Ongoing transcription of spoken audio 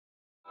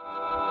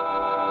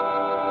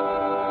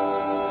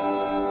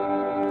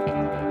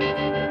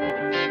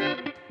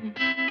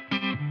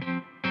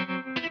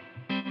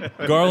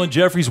Garland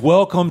Jeffreys,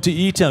 welcome to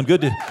eTown.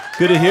 Good to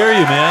hear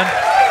you, man.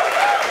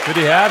 Good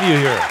to have you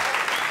here.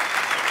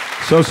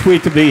 So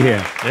sweet to be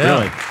here. Yeah.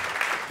 Really.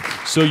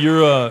 So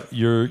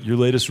your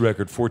latest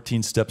record,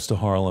 14 Steps to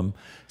Harlem,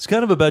 it's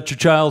kind of about your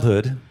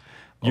childhood.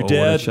 Your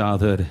dad, what a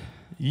childhood.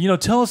 You know,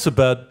 tell us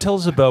about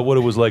what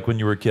it was like when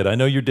you were a kid. I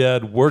know your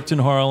dad worked in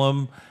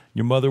Harlem.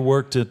 Your mother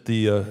worked at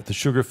the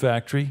sugar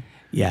factory.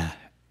 Yeah.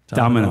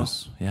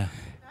 Domino's. Yeah.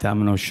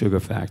 Domino Sugar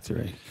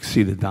Factory. You can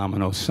see the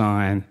Domino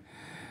sign.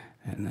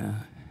 And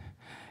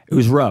it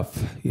was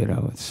rough, you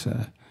know.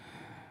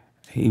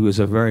 He was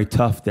a very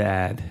tough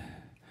dad.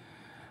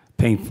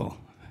 Painful.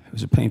 It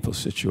was a painful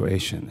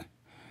situation.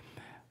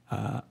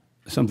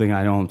 Something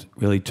I don't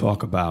really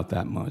talk about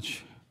that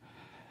much.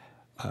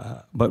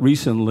 But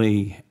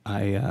recently,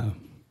 I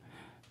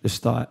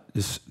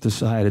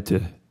decided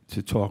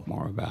to talk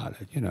more about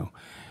it, you know.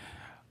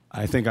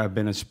 I think I've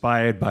been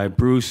inspired by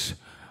Bruce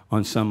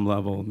on some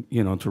level,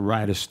 you know, to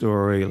write a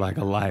story like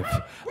a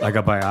life, like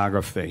a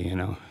biography, you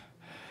know.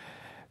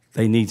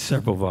 They need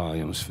several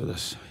volumes for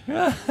this.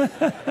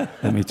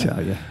 Let me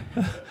tell you.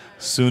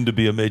 Soon to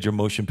be a major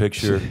motion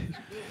picture.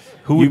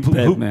 You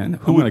bet, man.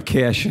 I'm going to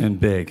cash in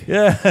big.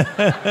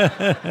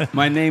 Yeah.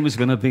 My name is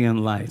going to be in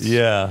lights.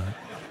 Yeah.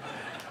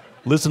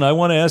 Listen, I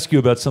want to ask you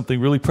about something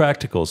really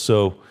practical.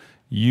 So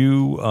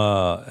you,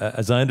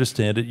 as I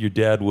understand it, your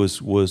dad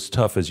was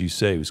tough, as you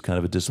say. He was kind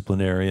of a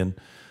disciplinarian.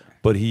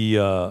 But he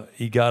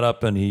got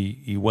up and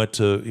he went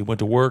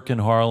to work in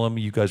Harlem.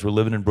 You guys were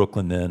living in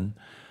Brooklyn then.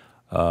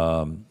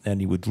 And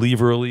he would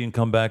leave early and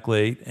come back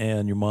late,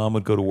 and your mom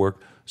would go to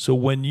work. So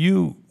when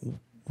you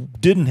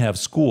didn't have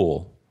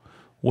school,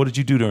 what did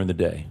you do during the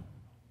day?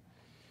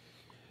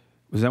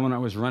 Was that when I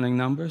was running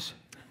numbers?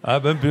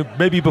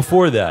 Maybe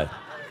before that.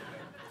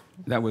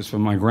 That was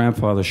from my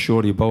grandfather,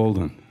 Shorty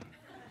Bolden.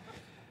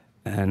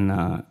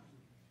 And,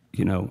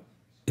 you know,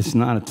 it's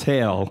not a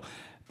tale,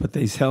 but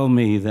they tell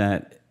me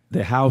that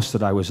the house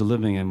that I was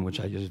living in, which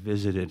I just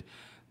visited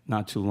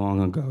not too long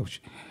ago,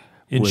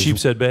 in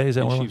Sheepshead Bay, is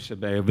that one? In Sheepshead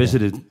Bay. I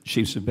visited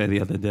Sheepshead Bay the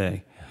other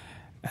day.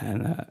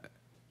 And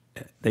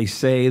they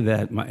say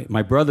that,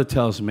 my brother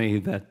tells me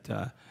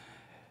that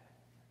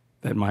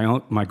that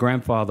my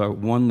grandfather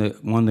won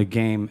the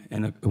game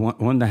and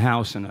won the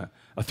house in a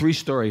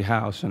 3-story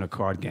house in a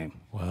card game.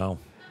 Wow.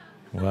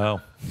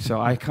 Wow.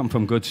 So I come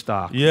from good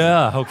stock.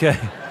 Yeah, okay.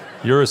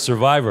 You're a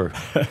survivor.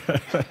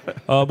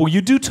 Well,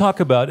 you do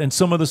talk about, and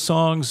some of the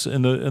songs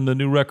in the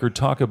new record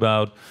talk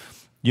about,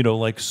 you know,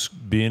 like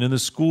being in the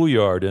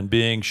schoolyard and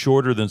being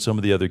shorter than some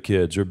of the other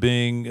kids, or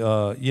being,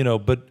 you know,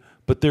 but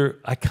there,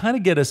 I kind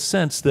of get a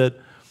sense that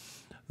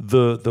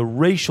the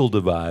racial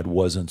divide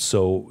wasn't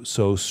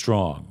so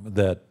strong,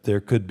 that there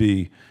could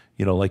be,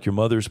 you know, like your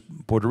mother's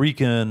Puerto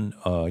Rican,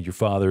 your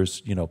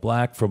father's, you know,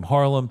 black from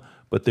Harlem,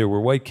 but there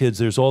were white kids.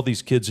 There's all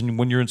these kids, and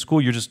when you're in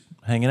school, you're just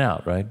hanging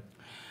out, right?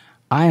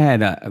 I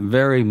had a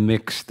very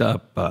mixed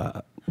up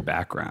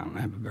background.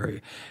 I have a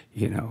very,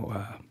 you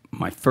know,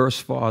 my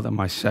first father,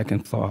 my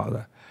second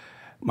father,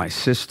 my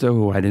sister,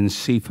 who I didn't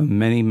see for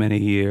many, many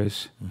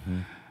years,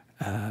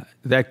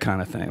 that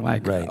kind of thing,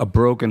 like a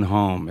broken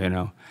home, you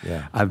know.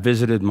 Yeah. I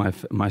visited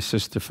my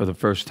sister for the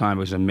first time.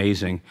 It was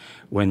amazing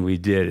when we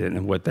did it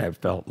and what that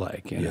felt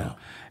like, you know.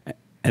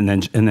 And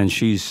then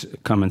she's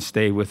come and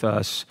stayed with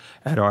us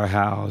at our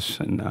house,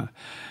 and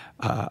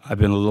I've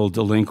been a little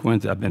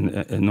delinquent. I've been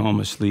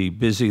enormously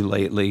busy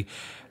lately.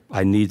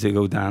 I need to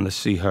go down to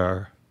see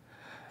her.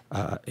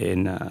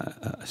 In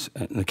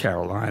the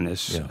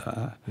Carolinas.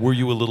 Yeah. Were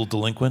you a little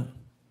delinquent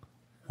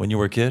when you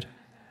were a kid?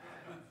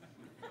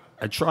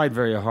 I tried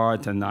very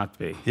hard to not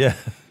be. Yeah.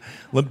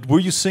 Were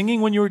you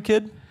singing when you were a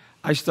kid?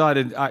 I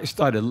started when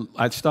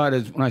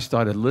I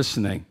started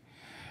listening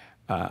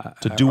to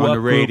do on the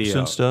radio groups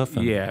and stuff.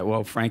 And yeah.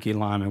 Well, Frankie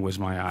Lyman was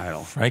my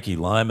idol. Frankie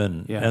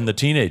Lyman and the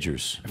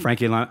Teenagers.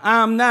 Frankie Lyman.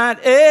 I'm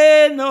not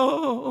a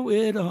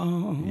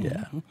know-it-all.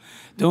 Yeah.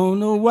 Don't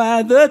know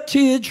why the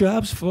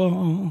teardrops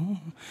fall.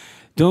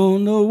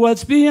 Don't know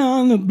what's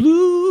beyond the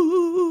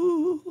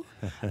blue.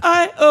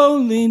 I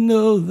only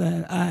know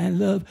that I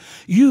love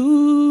you.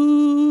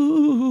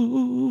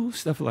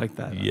 Stuff like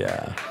that.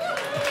 Yeah.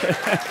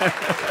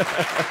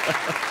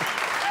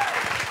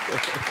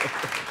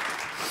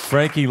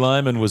 Frankie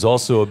Lyman was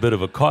also a bit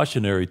of a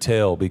cautionary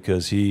tale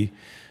because he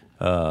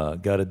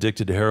got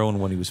addicted to heroin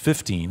when he was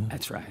 15.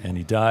 That's right. And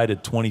he died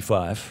at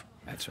 25.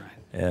 That's right.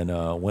 And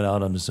went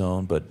out on his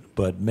own.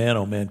 But man,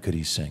 oh man, could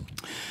he sing.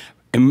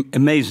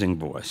 Amazing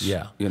voice.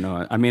 Yeah. You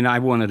know, I mean, I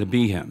wanted to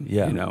be him.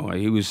 Yeah. You know,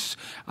 he was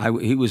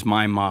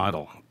my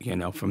model, you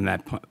know, from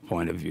that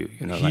point of view.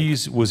 You know,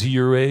 was he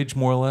your age,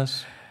 more or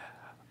less?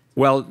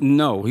 Well,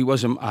 no, he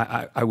wasn't.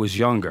 I was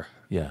younger.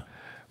 Yeah.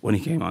 When he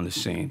came on the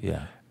scene.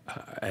 Yeah.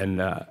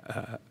 When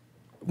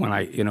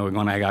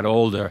I got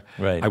older,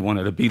 I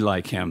wanted to be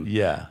like him.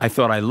 Yeah. I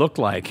thought I looked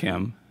like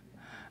him,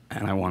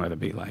 and I wanted to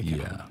be like him.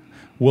 Yeah.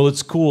 Well,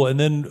 it's cool. And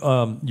then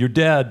your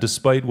dad,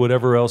 despite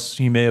whatever else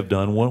he may have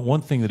done,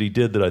 one thing that he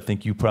did that I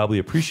think you probably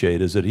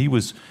appreciate is that he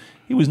was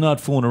not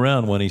fooling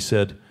around when he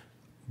said,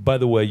 by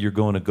the way, you're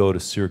going to go to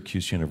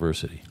Syracuse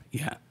University.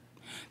 Yeah,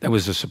 that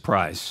was a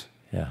surprise.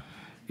 Yeah.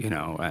 You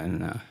know,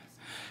 and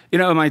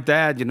my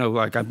dad. You know,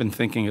 like I've been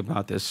thinking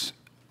about this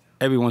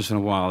every once in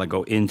a while. I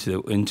go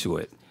into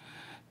it.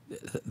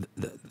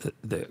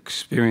 The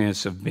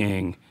experience of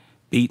being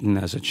beaten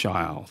as a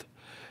child,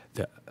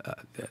 the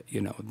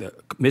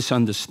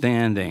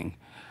misunderstanding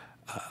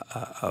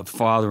of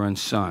father and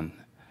son,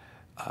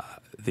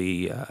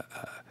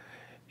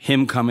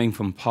 him coming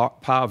from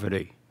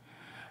poverty,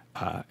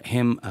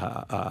 him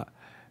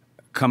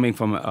coming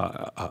from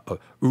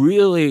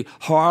really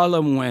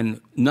Harlem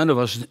when none of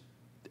us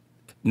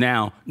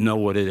now know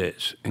what it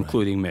is,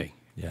 including me.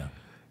 Yeah.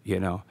 You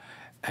know,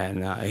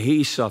 and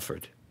he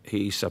suffered.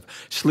 He suffered.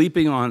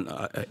 Sleeping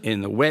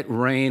in the wet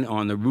rain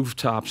on the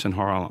rooftops in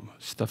Harlem,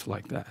 stuff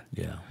like that.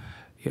 Yeah.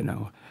 You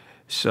know,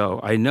 so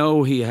I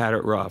know he had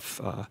it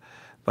rough,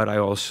 but I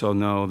also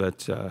know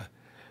that,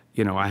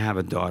 I have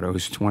a daughter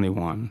who's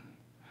 21.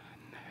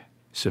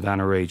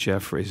 Savannah Ray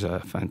Jeffreys,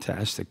 a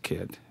fantastic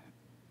kid.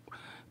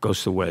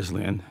 Goes to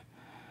Wesleyan.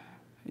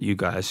 You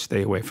guys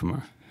stay away from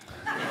her.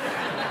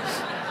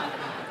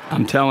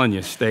 I'm telling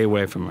you, stay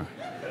away from her.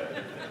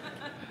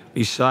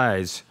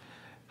 Besides,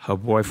 her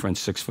boyfriend's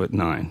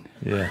 6'9".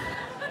 Yeah.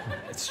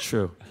 It's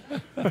true.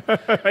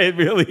 It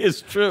really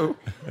is true.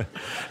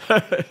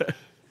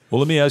 Well,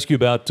 let me ask you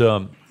about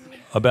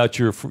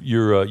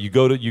your you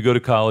go to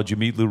college, you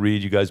meet Lou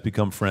Reed, you guys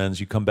become friends,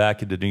 you come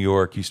back into New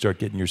York, you start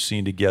getting your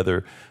scene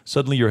together.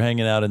 Suddenly you're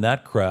hanging out in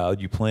that crowd,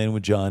 you playing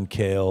with John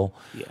Cale.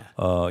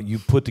 Yeah. You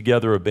put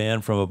together a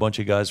band from a bunch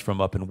of guys from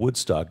up in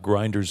Woodstock,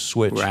 Grinders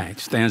Switch. Right.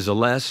 Stan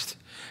Zalest,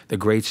 the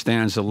great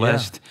Stan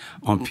Zalest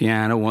on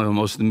piano, one of the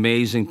most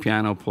amazing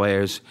piano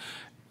players.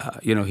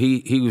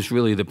 He was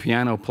really the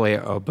piano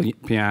player of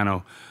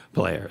piano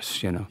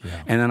players, you know.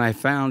 Yeah. And then I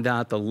found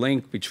out the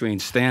link between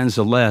Stan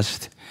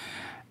Zalest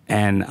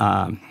and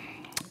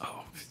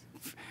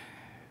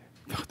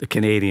the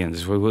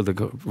Canadians.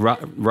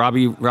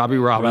 Robbie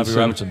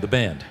Robertson. The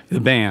band. The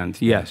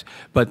band, yes.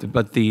 But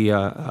the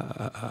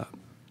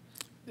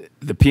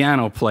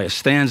piano player,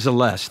 Stan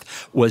Zalest,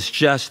 was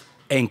just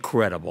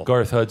incredible.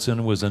 Garth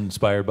Hudson was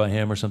inspired by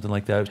him or something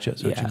like that.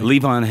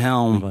 Levon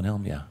Helm. Levon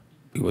Helm, yeah.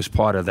 He was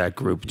part of that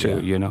group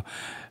too, you know.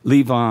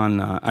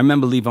 Levon, I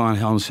remember Levon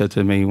Helm said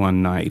to me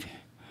one night,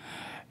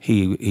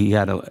 he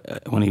had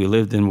when he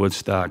lived in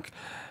Woodstock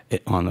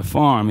on the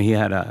farm, he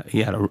had a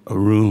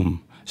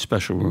room,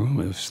 special room.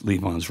 It was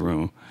Levon's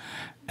room,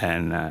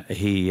 and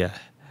he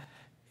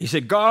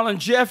said, "Garland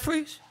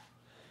Jeffreys,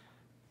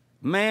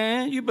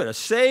 man, you better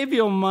save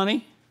your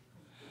money.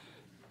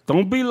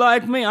 Don't be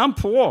like me. I'm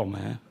poor,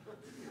 man."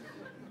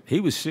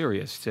 He was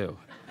serious too.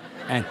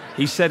 And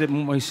he said it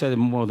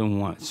more than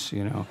once,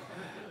 you know.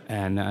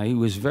 And he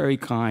was very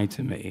kind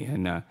to me.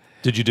 And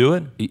did you do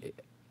it?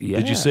 Yeah.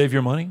 Did you save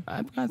your money?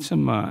 I've got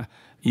some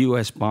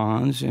U.S.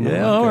 bonds, you know.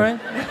 Yeah, all right.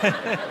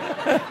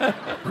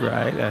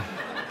 Right.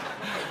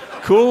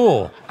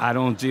 Cool. I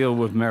don't deal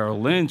with Merrill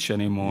Lynch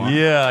anymore.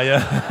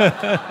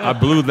 Yeah. I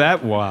blew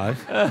that wad.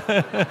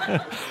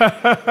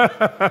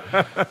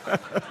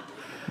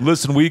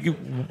 Listen,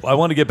 I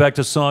want to get back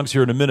to songs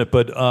here in a minute,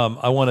 but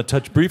I want to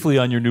touch briefly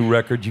on your new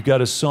record. You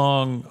got a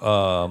song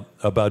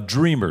about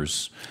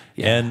dreamers,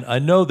 and I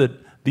know that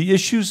the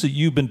issues that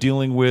you've been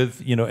dealing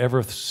with, you know,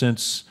 ever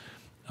since,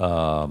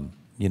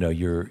 you know,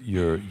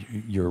 your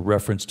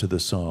reference to the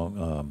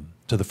song,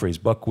 to the phrase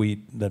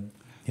 "buckwheat," that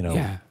you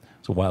know,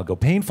 it's a while ago.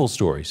 Painful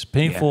stories,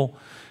 painful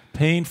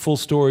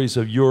stories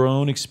of your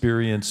own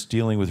experience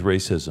dealing with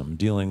racism,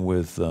 dealing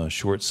with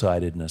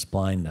short-sightedness,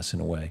 blindness, in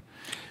a way.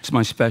 It's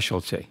my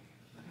specialty,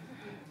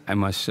 I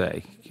must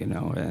say, you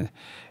know.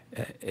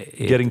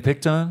 Getting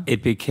picked on?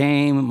 It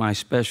became my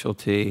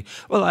specialty.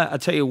 Well, I'll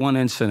tell you one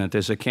incident.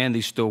 There's a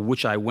candy store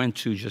which I went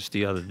to just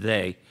the other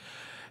day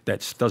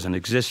that doesn't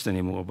exist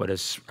anymore, but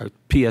it's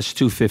PS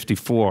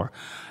 254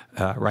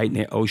 right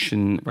near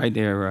Ocean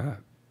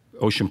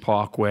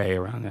Parkway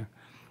around there.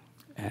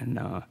 And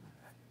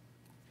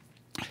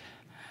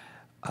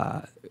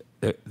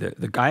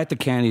the guy at the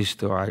candy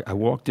store, I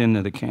walked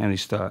into the candy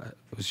store.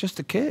 It was just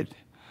a kid.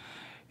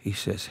 He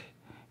says,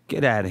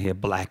 "Get out of here,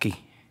 Blackie."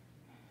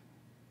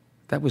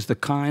 That was the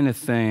kind of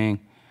thing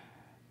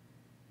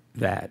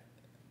that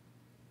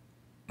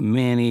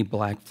many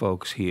black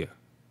folks hear.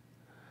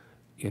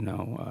 You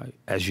know,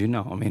 as you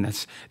know, I mean,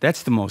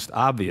 that's the most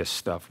obvious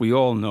stuff. We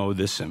all know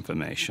this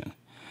information.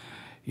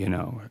 You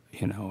know.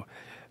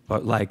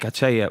 But like I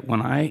tell you,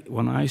 when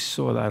I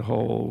saw that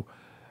whole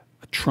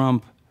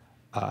Trump.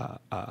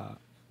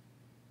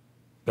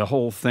 The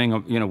whole thing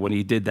of, you know, when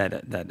he did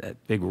that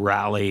big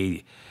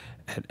rally,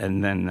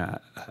 and then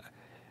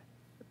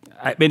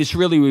I mean, it's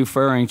really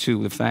referring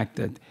to the fact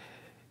that,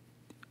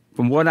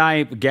 from what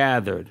I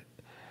gathered,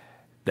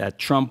 that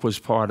Trump was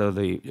part of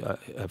the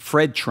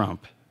Fred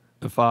Trump,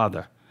 the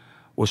father,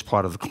 was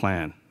part of the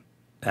Klan.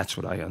 That's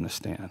what I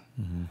understand.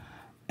 Mm-hmm.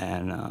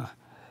 And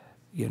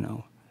you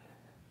know,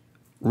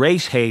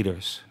 race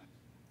haters,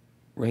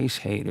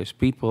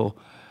 people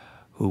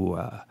who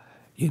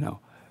you know.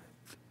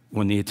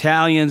 When the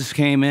Italians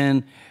came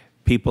in,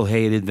 people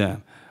hated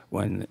them.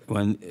 then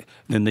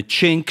the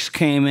Chinks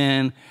came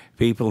in,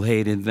 people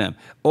hated them.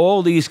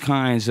 All these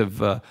kinds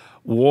of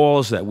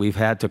walls that we've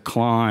had to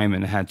climb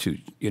and had to,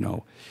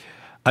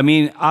 I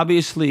mean,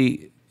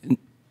 obviously,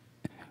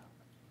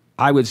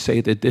 I would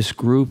say that this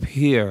group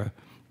here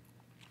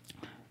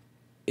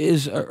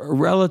is a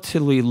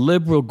relatively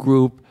liberal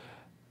group,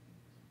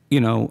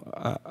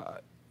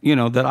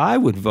 that I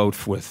would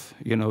vote with.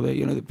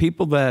 The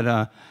people that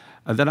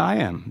I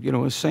am.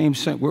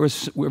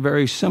 We're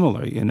very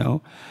similar.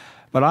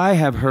 But I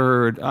have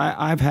heard,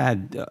 I've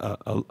had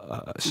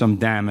some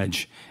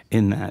damage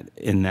in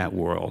that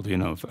world.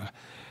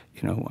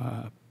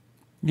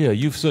 Yeah,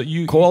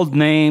 you called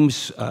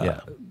names.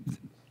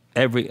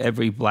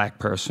 Every black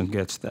person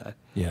gets that.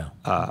 Yeah.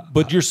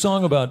 But your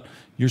song about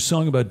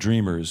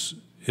dreamers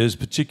is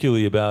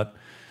particularly about,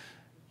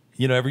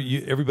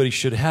 everybody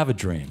should have a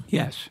dream.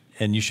 Yes.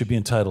 And you should be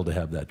entitled to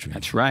have that dream.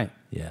 That's right.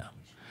 Yeah.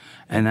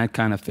 And that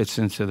kind of fits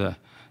into the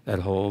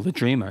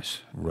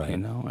dreamers. Right.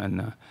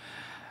 And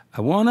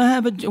I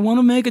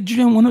wanna make a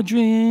dream, wanna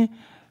dream,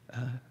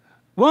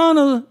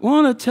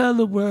 wanna tell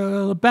the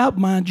world about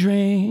my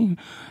dream.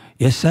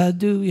 Yes, I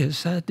do.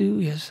 Yes, I do.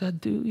 Yes, I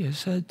do.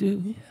 Yes, I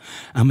do.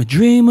 I'm a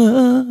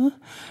dreamer.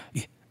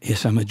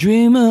 Yes, I'm a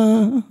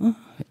dreamer.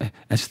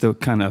 That's the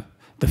kind of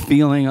the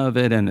feeling of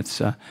it, and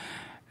it's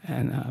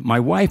my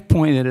wife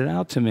pointed it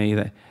out to me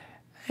that,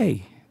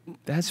 hey,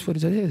 that's what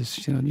it is.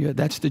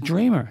 That's the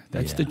dreamer.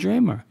 That's the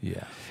dreamer.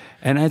 Yeah.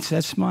 And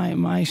that's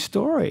my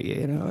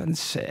story. And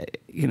it's,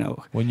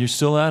 when you're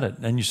still at it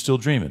and you're still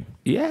dreaming.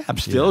 Yeah, I'm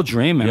still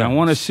dreaming. Yeah, I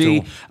want to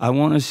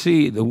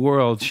see the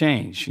world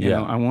change. You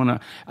know,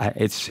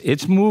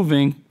 it's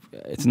moving.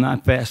 It's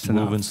not fast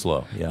enough. Moving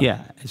slow. Yeah.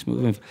 Yeah, it's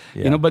moving.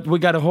 Yeah. But we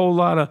got a whole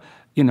lot of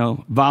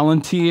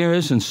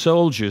volunteers and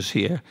soldiers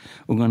here.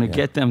 We're going to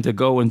get them to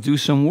go and do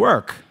some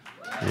work.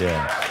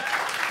 Yeah.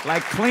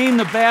 Like clean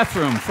the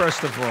bathroom,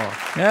 first of all.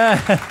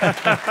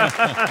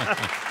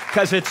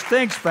 Because it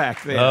stinks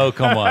back there. Oh,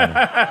 come on.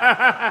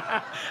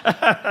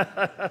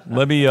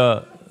 Let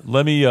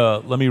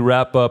me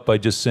wrap up by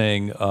just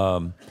saying,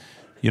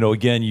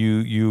 again,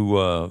 you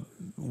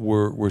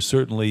were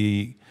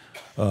certainly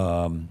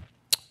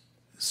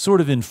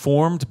sort of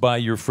informed by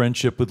your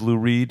friendship with Lou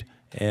Reed,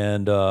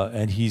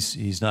 and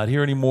he's not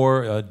here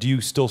anymore. Do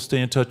you still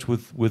stay in touch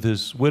with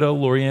his widow,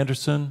 Laurie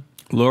Anderson?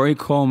 Laurie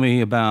called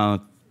me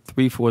about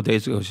 3-4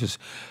 days ago. She says,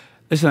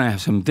 "Listen, I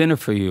have some dinner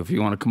for you if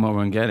you want to come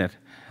over and get it."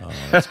 Oh,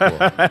 that's cool.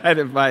 I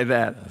didn't buy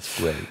that. That's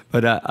great.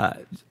 But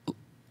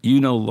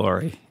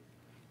Laurie.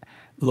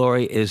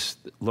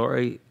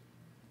 Laurie,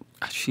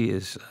 she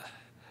is,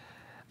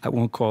 I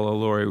won't call her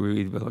Laurie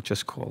Reed, but I'll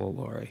just call her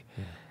Laurie.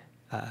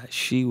 Yeah.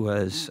 She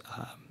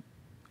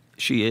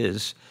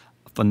is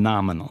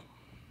phenomenal.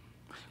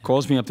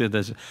 Calls me up there,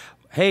 says,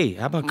 "Hey,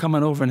 how about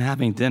coming over and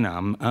having dinner?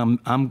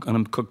 I'm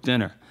going to cook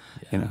dinner."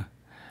 Yeah.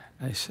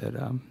 I said,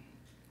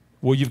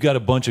 well, you've got a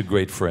bunch of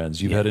great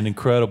friends. You've had an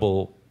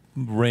incredible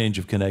range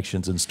of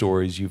connections and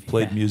stories. You've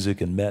played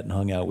music and met and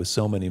hung out with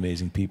so many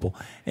amazing people.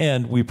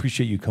 And we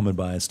appreciate you coming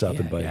by and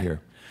stopping by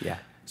here. Yeah.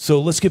 So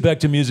let's get back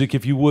to music.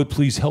 If you would,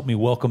 please help me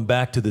welcome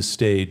back to the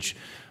stage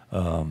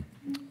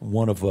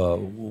one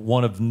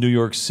of New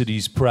York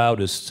City's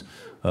proudest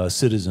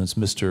citizens,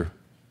 Mr.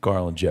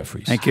 Garland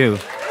Jeffreys. Thank you.